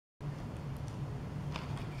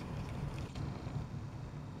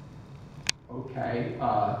Okay,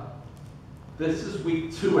 this is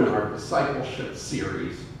week 2 in our discipleship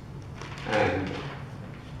series, and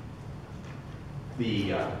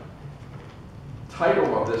the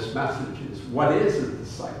title of this message is, What is a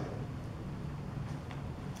Disciple?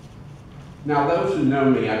 Now, those who know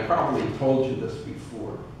me, I probably told you this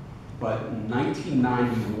before, but in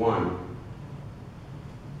 1991,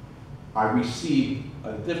 I received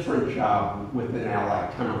a different job within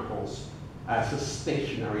Allied Chemicals as a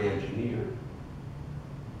stationary engineer.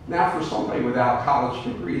 Now, for somebody without a college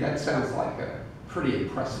degree, that sounds like a pretty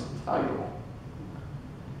impressive title.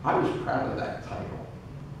 I was proud of that title.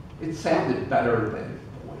 It sounded better than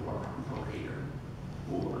boiler operator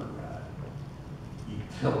or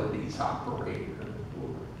utilities operator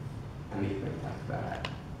or anything like that.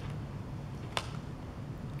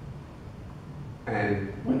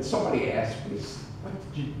 And when somebody asked me,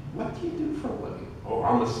 what do you do for a living? Oh,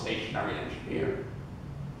 I'm a stationary engineer.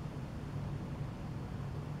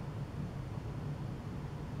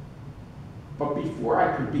 But before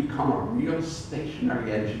I could become a real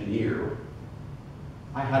stationary engineer,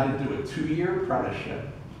 I had to do a 2-year apprenticeship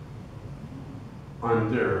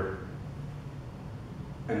under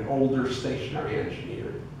an older stationary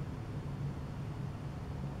engineer.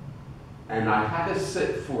 And I had to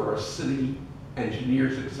sit for a city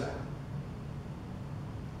engineer's exam,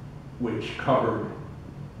 which covered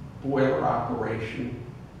boiler operation,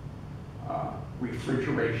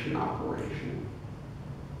 refrigeration operation.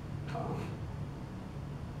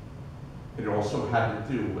 It also had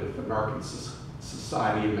to do with American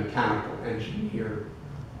Society of Mechanical Engineer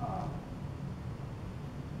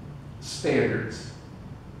standards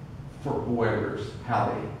for boilers,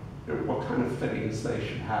 what kind of fittings they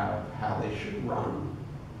should have, how they should run.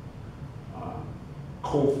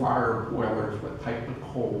 Coal-fired boilers, what type of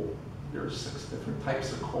coal. There are 6 different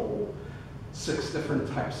types of coal, 6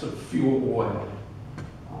 different types of fuel oil,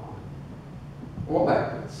 all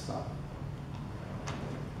that good stuff.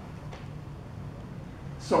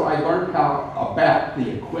 So I learned about the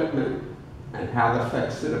equipment and how to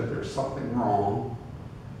fix it if there's something wrong.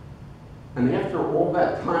 And after all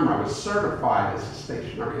that time, I was certified as a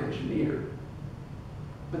stationary engineer.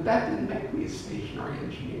 But that didn't make me a stationary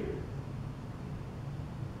engineer.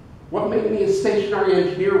 What made me a stationary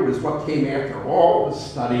engineer was what came after all the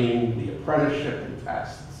studying, the apprenticeship, and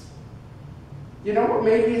tests. You know what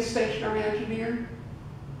made me a stationary engineer?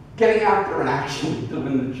 Getting out there and actually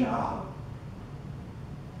doing the job.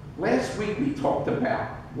 Last week we talked about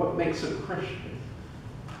what makes a Christian.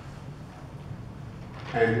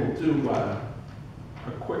 And we'll do a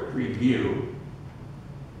quick review.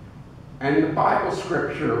 And the Bible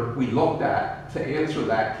scripture we looked at to answer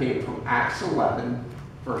that came from Acts 11,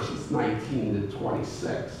 verses 19 to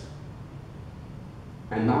 26.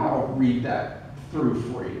 And now I'll read that through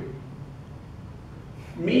for you.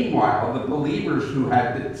 Meanwhile, the believers who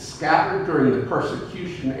had been scattered during the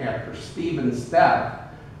persecution after Stephen's death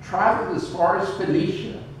traveled as far as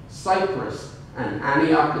Phoenicia, Cyprus, and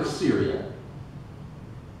Antioch of Syria.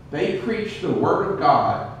 They preached the word of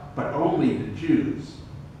God, but only to Jews.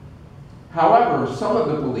 However, some of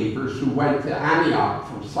the believers who went to Antioch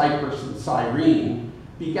from Cyprus and Cyrene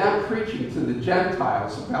began preaching to the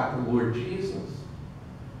Gentiles about the Lord Jesus.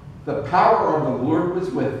 The power of the Lord was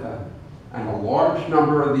with them, and a large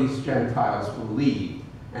number of these Gentiles believed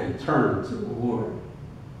and turned to the Lord.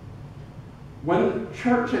 When the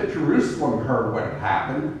church at Jerusalem heard what had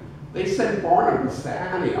happened, they sent Barnabas to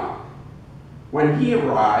Antioch. When he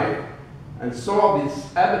arrived and saw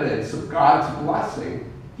this evidence of God's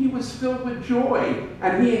blessing, he was filled with joy,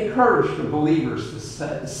 and he encouraged the believers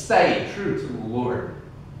to stay true to the Lord.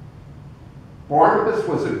 Barnabas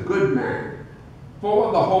was a good man, full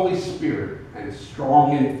of the Holy Spirit and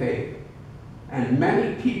strong in faith, and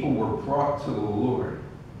many people were brought to the Lord.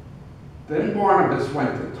 Then Barnabas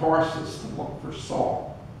went to Tarsus to look for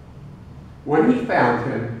Saul. When he found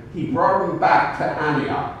him, he brought him back to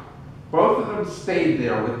Antioch. Both of them stayed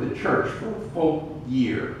there with the church for a full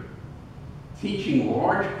year, teaching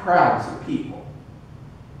large crowds of people.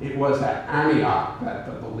 It was at Antioch that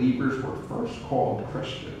the believers were first called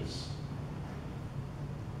Christians.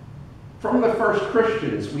 From the first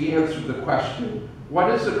Christians, we answered the question, what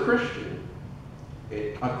is a Christian?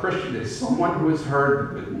 A Christian is someone who has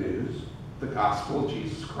heard the good news, the gospel of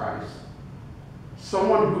Jesus Christ.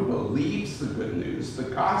 Someone who believes the good news, the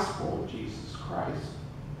gospel of Jesus Christ.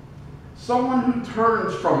 Someone who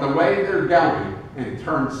turns from the way they're going and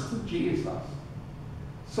turns to Jesus.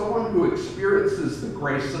 Someone who experiences the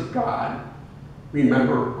grace of God.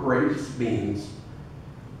 Remember, grace means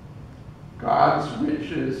God's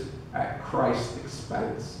riches at Christ's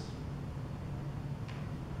expense.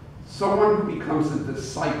 someone who becomes a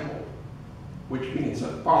disciple, which means a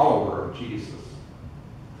follower of Jesus.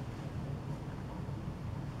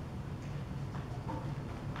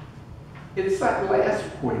 It's that last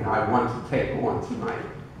point I want to take on tonight.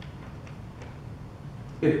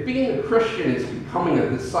 If being a Christian is becoming a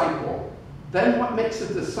disciple, then what makes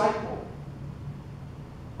a disciple?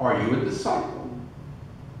 Are you a disciple?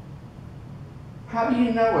 How do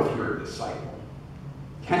you know if you're a disciple?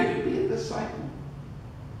 Can you be a disciple?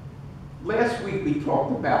 Last week we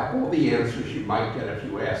talked about all the answers you might get if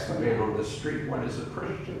you asked a man on the street, what is a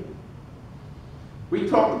Christian? We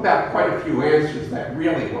talked about quite a few answers that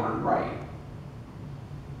really weren't right.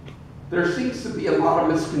 There seems to be a lot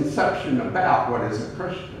of misconception about what is a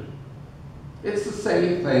Christian. It's the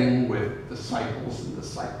same thing with disciples and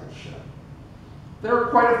discipleship. There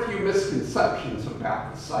are quite a few misconceptions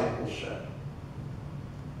about discipleship.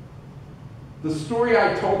 The story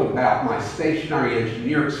I told about my stationary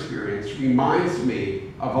engineer experience reminds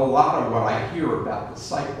me of a lot of what I hear about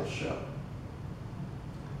discipleship.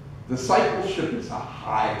 Discipleship is a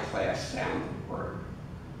high-class sounding word.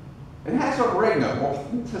 It has a ring of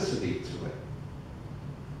authenticity to it.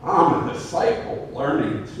 I'm a disciple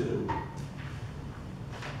learning to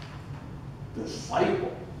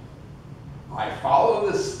disciple. I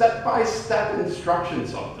follow the step-by-step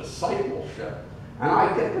instructions of discipleship, and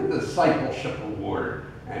I get the discipleship award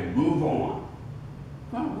and move on.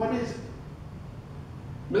 Well, what is it?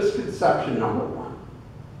 Misconception number one.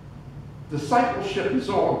 Discipleship is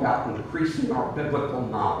all about increasing our biblical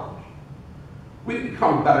knowledge. We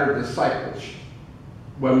become better disciples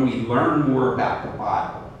when we learn more about the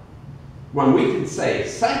Bible. When we can say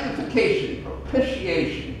sanctification,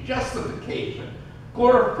 propitiation, justification,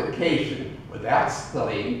 glorification without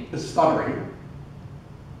stuttering,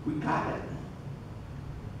 we got it.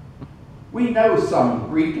 We know some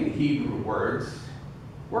Greek and Hebrew words.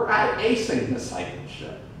 We're acing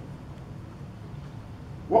discipleship.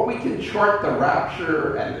 What we can chart the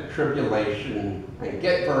rapture and the tribulation and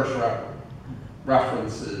get verse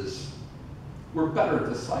references, we're better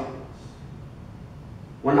disciples.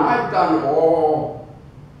 When I've done all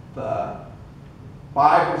the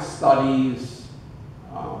Bible studies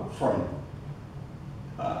from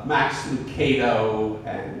Max Lucado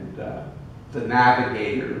and the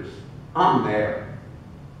Navigators, I'm there.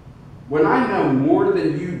 When I know more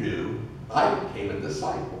than you do, I became a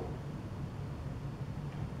disciple.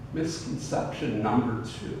 Misconception number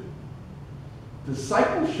two.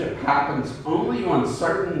 Discipleship happens only on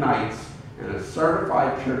certain nights in a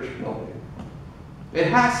certified church building. It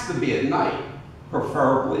has to be at night,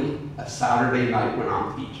 preferably a Saturday night when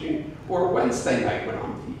I'm teaching or a Wednesday night when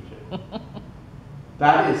I'm teaching.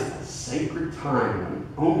 That is the sacred time when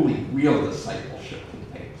only real discipleship can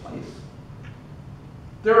take place.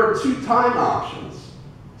 There are two time options,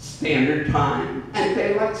 standard time and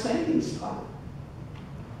daylight savings time.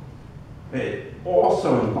 It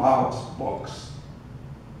also involves books,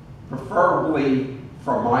 preferably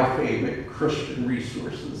from my favorite Christian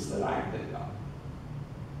resources that I pick up.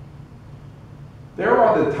 There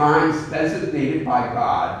are the times designated by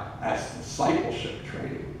God as discipleship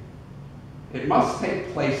training. It must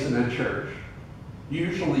take place in a church,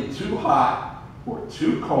 usually too hot or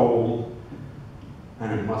too cold,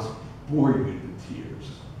 and it must bore you to tears.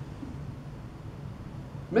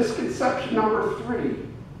 Misconception number three.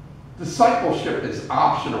 Discipleship is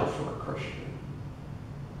optional for a Christian.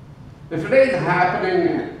 If it ain't happening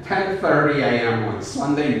at 10:30 a.m. on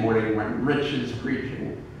Sunday morning when Rich is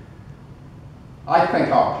preaching, I think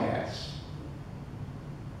I'll pass.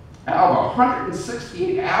 Out of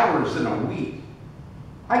 168 hours in a week,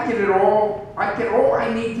 I get all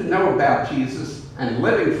I need to know about Jesus and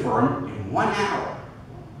living for him in 1 hour.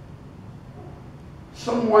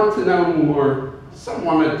 Some want to know more, some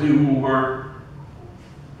want to do more,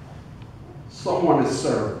 some want to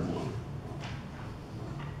serve more.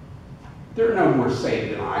 They're no more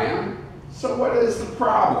saved than I am, so what is the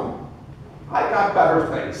problem? I got better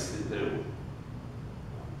things to do.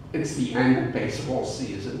 It's the end of baseball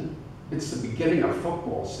season. It's the beginning of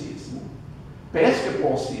football season.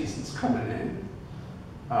 Basketball season's coming in.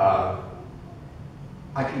 I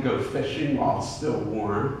can go fishing while it's still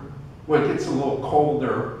warm. When it gets a little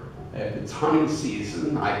colder, if it's hunting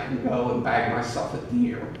season, I can go and bag myself a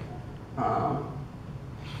deer. I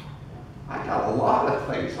got a lot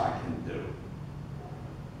of things I can do.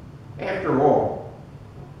 After all,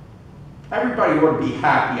 everybody ought to be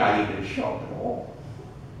happy I even show up at all.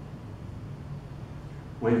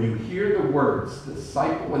 When you hear the words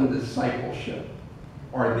disciple and discipleship,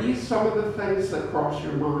 are these some of the things that cross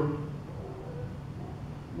your mind?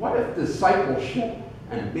 What if discipleship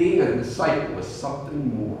and being a disciple is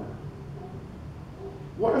something more?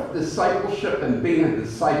 What if discipleship and being a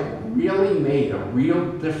disciple really made a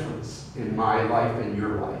real difference in my life and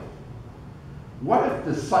your life? What if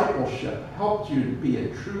discipleship helped you to be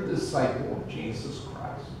a true disciple of Jesus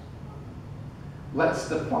Christ? Let's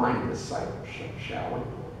define discipleship, shall we?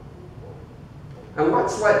 And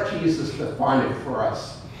let's let Jesus define it for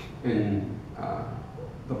us in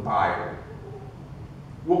the Bible.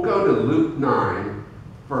 We'll go to Luke 9,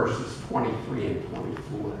 verses 23 and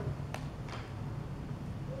 24.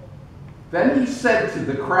 Then he said to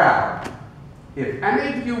the crowd, "If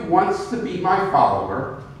any of you wants to be my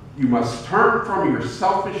follower, you must turn from your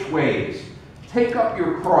selfish ways, take up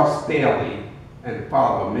your cross daily, and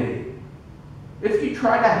follow me. If you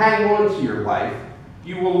try to hang on to your life,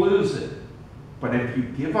 you will lose it. But if you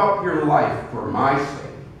give up your life for my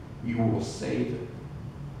sake, you will save it."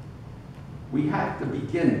 We have to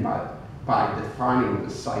begin by defining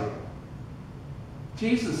disciple.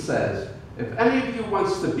 Jesus says, if any of you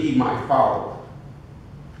wants to be my follower,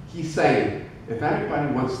 he's saying, if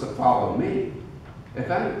anybody wants to follow me, if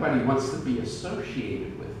anybody wants to be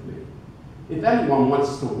associated with me, if anyone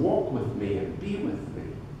wants to walk with me and be with me,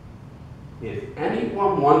 if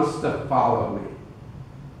anyone wants to follow me,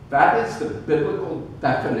 that is the biblical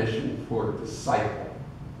definition for disciple.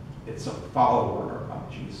 It's a follower of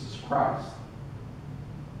Jesus Christ.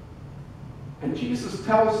 And Jesus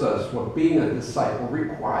tells us what being a disciple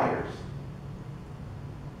requires.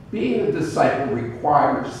 Being a disciple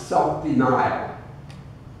requires self-denial.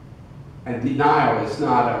 And denial is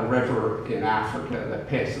not a river in Africa that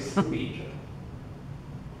passes through Egypt.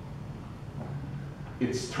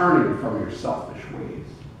 It's turning from your selfish ways.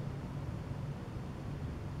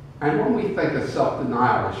 And when we think of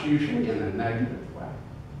self-denial, it's usually in a negative way.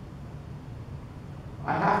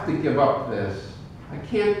 I have to give up this. I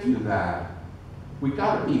can't do that. We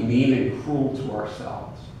got to be mean and cruel to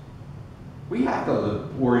ourselves. We have to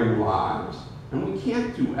live boring lives, and we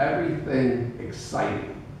can't do everything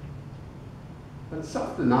exciting. But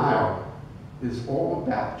self-denial is all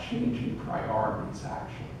about changing priorities,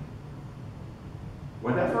 actually.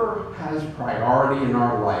 Whatever has priority in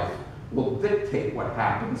our life will dictate what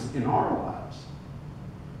happens in our lives.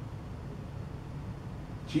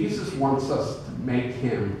 Jesus wants us to make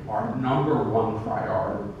him our number one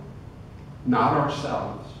priority, not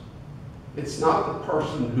ourselves. It's not the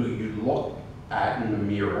person who you look at in the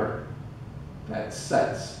mirror that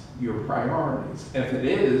sets your priorities. If it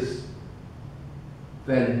is,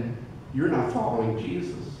 then you're not following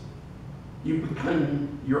Jesus. You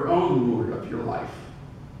become your own Lord of your life.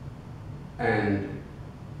 And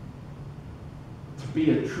to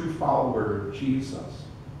be a true follower of Jesus,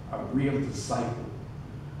 a real disciple,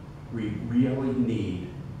 we really need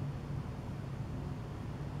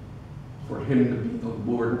for him to be the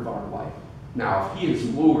Lord of our life. Now, if he is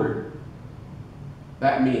Lord,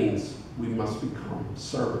 that means we must become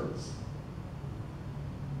servants.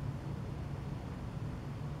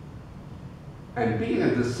 And being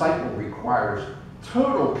a disciple requires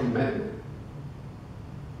total commitment.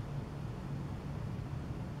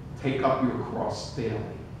 Take up your cross daily.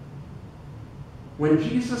 When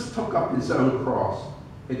Jesus took up his own cross,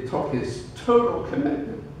 it took his total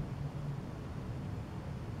commitment.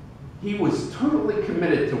 He was totally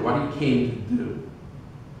committed to what he came to do.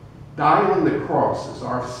 Die on the cross is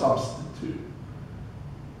our substitute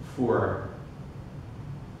for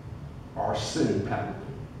our sin penalty,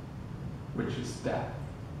 which is death.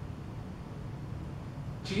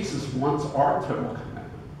 Jesus wants our total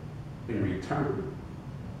commitment in return.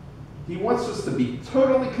 He wants us to be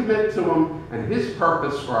totally committed to him and his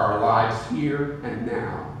purpose for our lives here and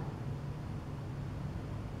now.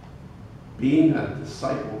 Being a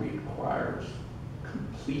disciple requires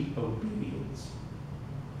complete obedience.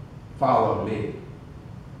 Follow me.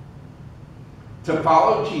 To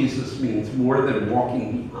follow Jesus means more than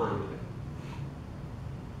walking behind him.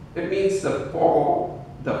 It means to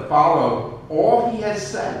follow all he has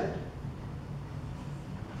said.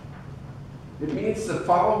 It means to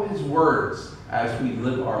follow his words as we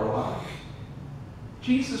live our lives.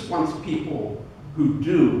 Jesus wants people who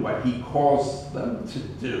do what he calls them to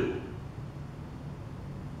do.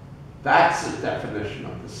 That's the definition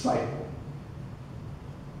of disciple.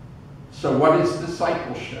 So what is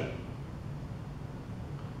discipleship?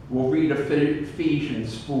 We'll read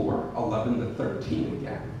Ephesians 4:11-13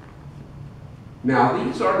 again. Now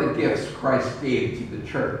these are the gifts Christ gave to the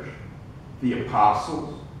church: the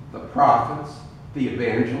apostles, the prophets, the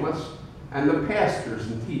evangelists, and the pastors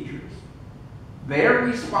and teachers. Their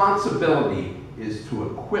responsibility is to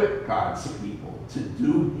equip God's people to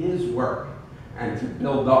do his work and to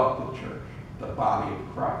build up the church, the body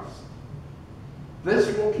of Christ.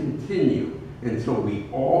 This will continue until we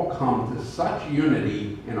all come to such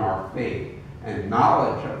unity in our faith and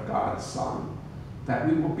knowledge of God's Son that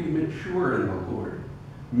we will be mature in the Lord,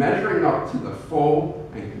 measuring up to the full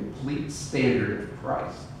and complete standard of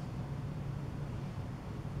Christ.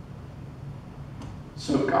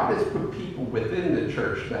 So God has put people within the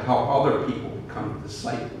church to help other people become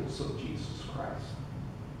disciples of Jesus Christ.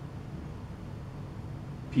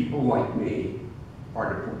 People like me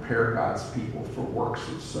are to prepare God's people for works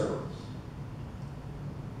of service.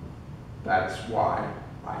 That's why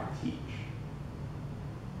I teach.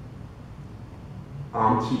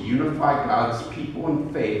 I'm to unify God's people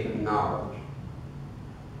in faith and knowledge.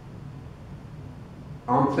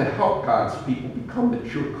 I'm to help God's people become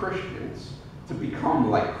mature Christians, to become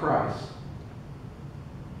like Christ.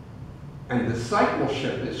 And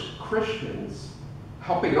discipleship is Christians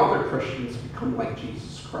helping other Christians become like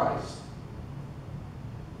Jesus Christ.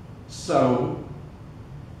 So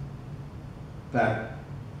that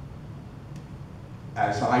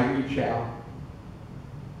as I reach out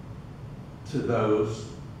to those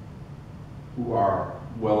who are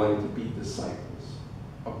willing to be disciples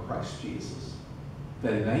of Christ Jesus,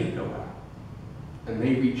 then they go out and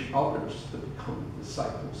they reach others to become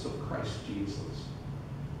disciples of Christ Jesus.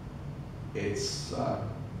 This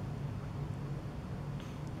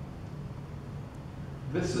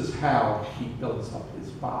is how he builds up his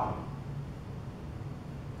body.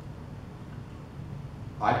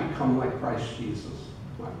 I become like Christ Jesus.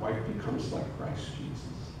 My wife becomes like Christ Jesus.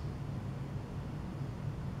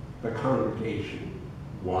 The congregation,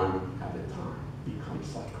 one at a time,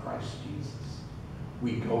 becomes like Christ Jesus.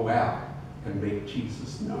 We go out and make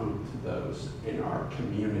Jesus known to those in our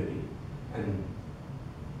community, and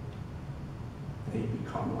they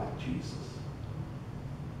become like Jesus.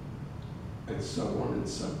 And so on and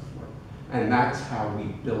so forth. And that's how we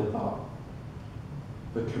build up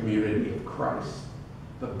the community of Christ,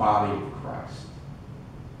 the body of Christ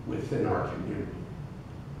within our community.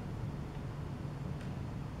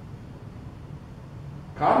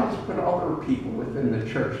 God has put other people within the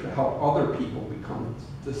church to help other people become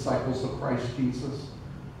disciples of Christ Jesus.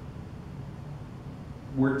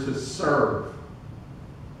 We're to serve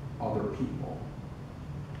other people.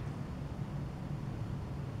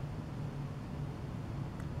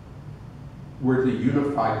 We're to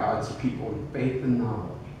unify God's people in faith and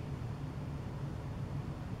knowledge.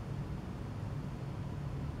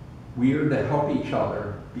 We are to help each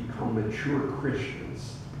other become mature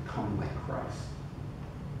Christians, become like Christ.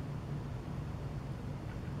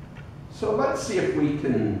 So let's see if we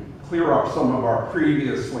can clear up some of our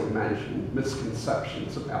previously mentioned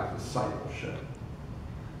misconceptions about discipleship.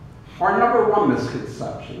 Our number one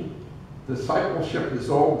misconception: discipleship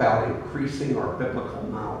is all about increasing our biblical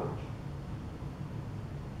knowledge.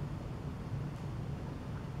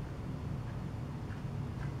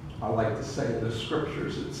 I like to say in the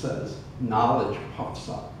scriptures it says, knowledge puffs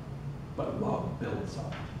up, but love builds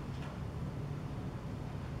up.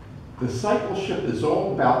 Discipleship is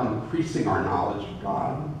all about increasing our knowledge of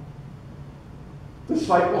God.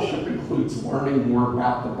 Discipleship includes learning more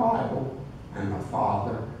about the Bible and the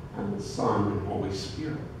Father and the Son and Holy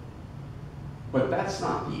Spirit. But that's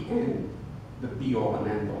not the end, the be-all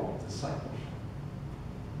and end-all of discipleship.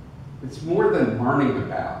 It's more than learning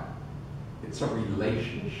about. It's a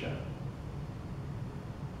relationship.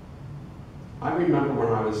 I remember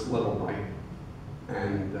when I was little,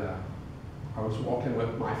 and I was walking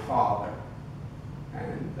with my father,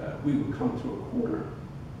 and we would come to a corner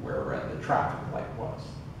where the traffic light was.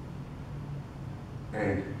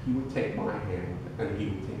 And he would take my hand, and he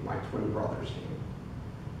would take my twin brother's hand,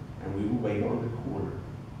 and we would wait on the corner,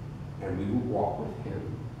 and we would walk with him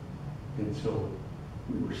until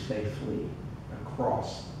we were safely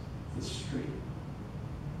across the street.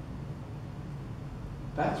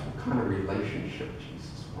 That's what kind of relationship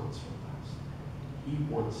Jesus wants with us. He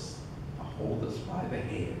wants to hold us by the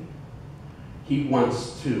hand. He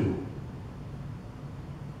wants to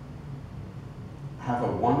have a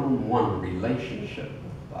one-on-one relationship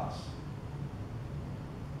with us.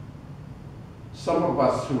 Some of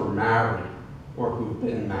us who are married or who've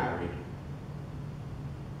been married,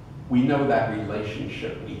 we know that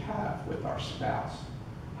relationship we have with our spouse,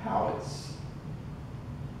 how it's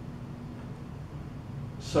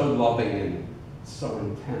so loving and so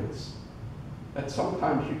intense that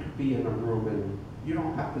sometimes you could be in a room and you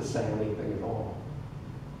don't have to say anything at all.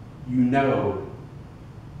 You know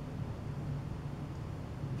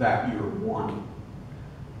that you're one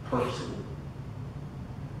person.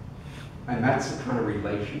 And that's the kind of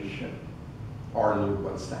relationship our Lord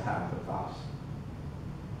wants to have with us.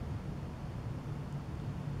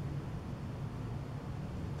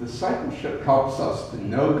 Discipleship helps us to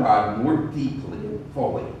know God more deeply and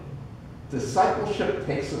fully. Discipleship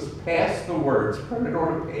takes us past the words printed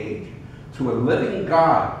on a page to a living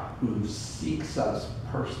God who seeks us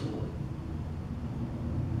personally.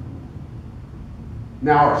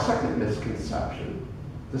 Now, our second misconception: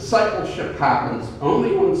 discipleship happens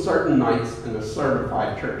only on certain nights in a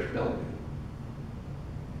certified church building.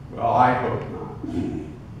 Well, I hope not.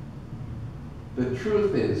 The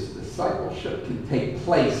truth is, discipleship can take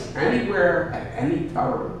place anywhere at any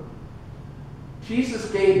time. Jesus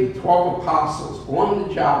gave the 12 apostles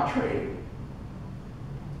on-the-job training.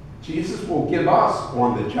 Jesus will give us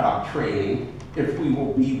on-the-job training if we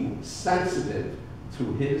will be sensitive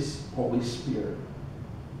to his Holy Spirit.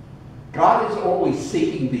 God is always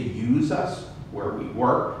seeking to use us where we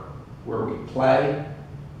work, where we play,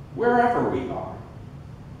 wherever we are.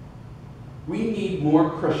 We need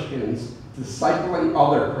more Christians discipling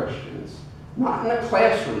other Christians, not in a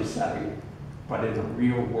classroom setting, but in a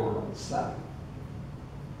real-world setting.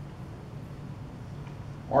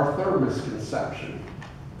 Our third misconception: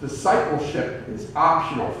 discipleship is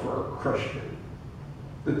optional for a Christian.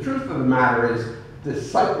 The truth of the matter is,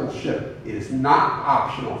 discipleship is not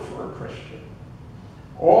optional for a Christian.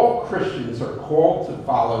 All Christians are called to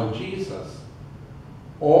follow Jesus.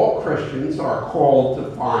 All Christians are called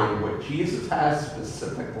to find what Jesus has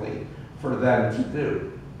specifically for them to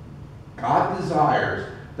do. God desires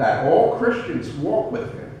that all Christians walk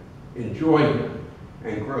with him, enjoy him,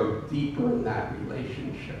 and grow deeper in that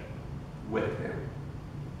relationship with him.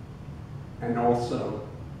 And also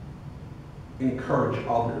encourage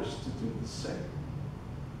others to do the same.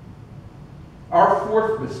 Our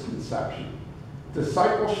fourth misconception: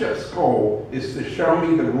 discipleship's goal is to show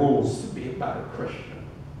me the rules to be a better Christian.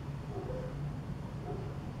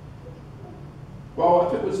 Well,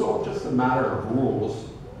 if it was all just a matter of rules,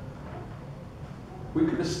 we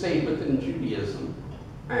could have stayed within Judaism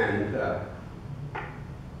and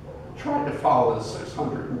tried to follow the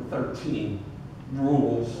 613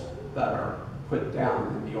 rules that are put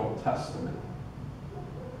down in the Old Testament.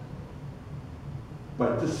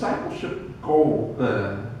 But discipleship's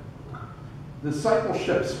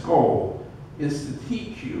goal is to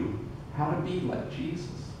teach you how to be like Jesus.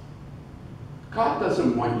 God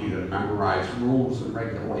doesn't want you to memorize rules and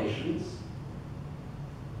regulations.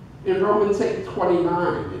 In Romans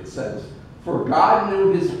 8:29, it says, "For God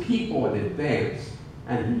knew his people in advance,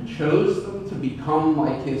 and he chose them to become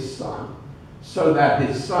like his Son, so that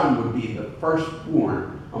his Son would be the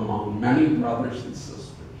firstborn among many brothers and sisters."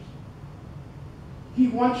 He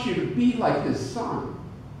wants you to be like his Son,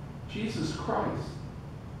 Jesus Christ.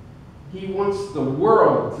 He wants the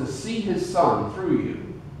world to see his Son through you.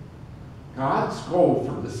 God's goal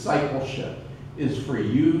for discipleship is for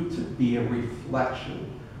you to be a reflection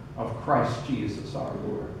of Christ Jesus our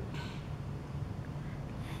Lord.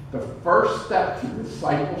 The first step to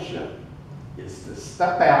discipleship is to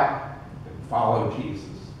step out and follow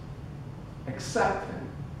Jesus. Accept him,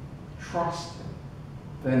 trust him,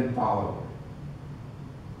 then follow him.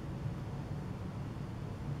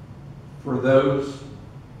 For those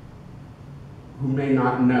who may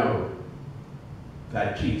not know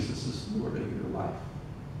that Jesus is Lord of your life,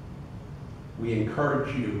 we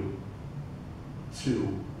encourage you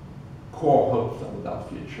to call Hope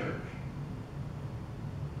Philadelphia Church.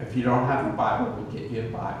 If you don't have a Bible, we'll get you a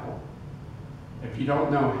Bible. If you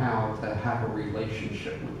don't know how to have a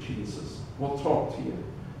relationship with Jesus, we'll talk to you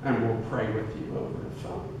and we'll pray with you over the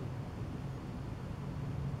phone.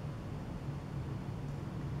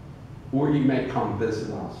 Or you may come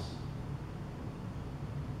visit us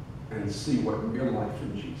and see what real life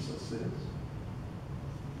in Jesus is.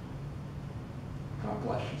 God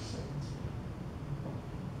bless you, saints.